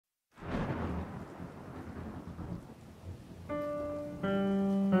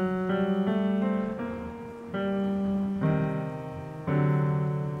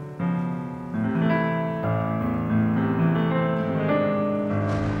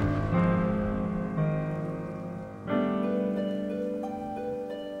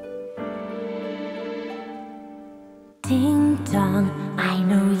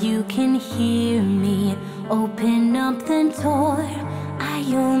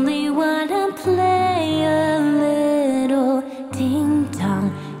play a little ding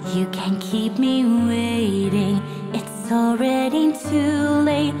dong. You can't keep me waiting. It's already too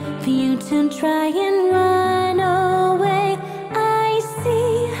late for you to try and run away. I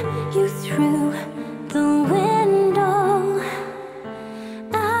see you through the window.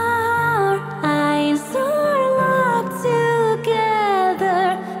 Our eyes are locked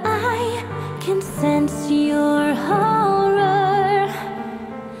together. I can sense your horror,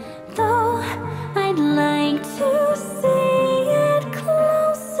 though I'd like to see it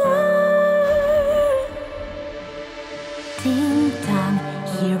closer. Ding dong,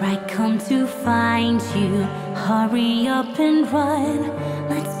 here I come to find you. Hurry up and run.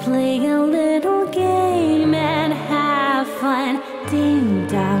 Let's play a little game and have fun. Ding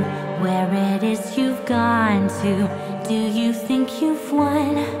dong, where it is you've gone to. Do you think you've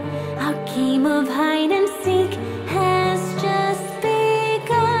won? Our game of hide and seek has just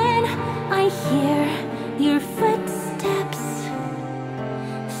begun. I hear your footsteps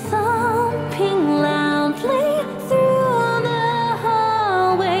thumping loudly through the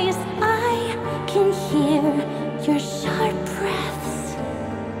hallways. I can hear your sharp breaths.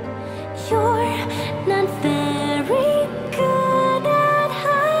 You're not very good at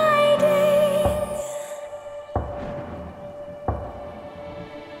hiding.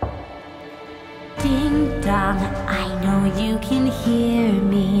 Ding dong, I know you can hear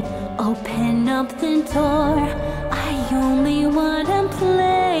me. Open up the door. I only wanna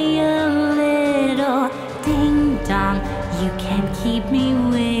play a little. Ding dong, you can't keep me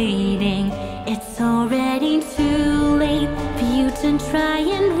waiting. It's already too late for you to try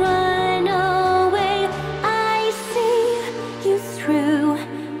and run away. I see you through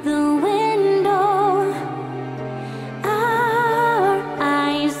the window. Our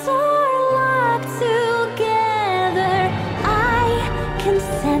eyes are locked together. I can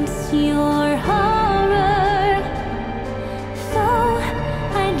sense your horror, though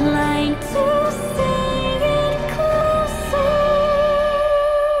I'd like to see it closer.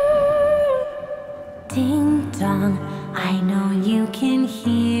 Ding dong, I know you can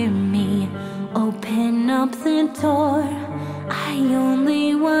hear me. Open up the door. I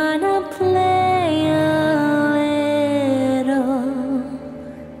only want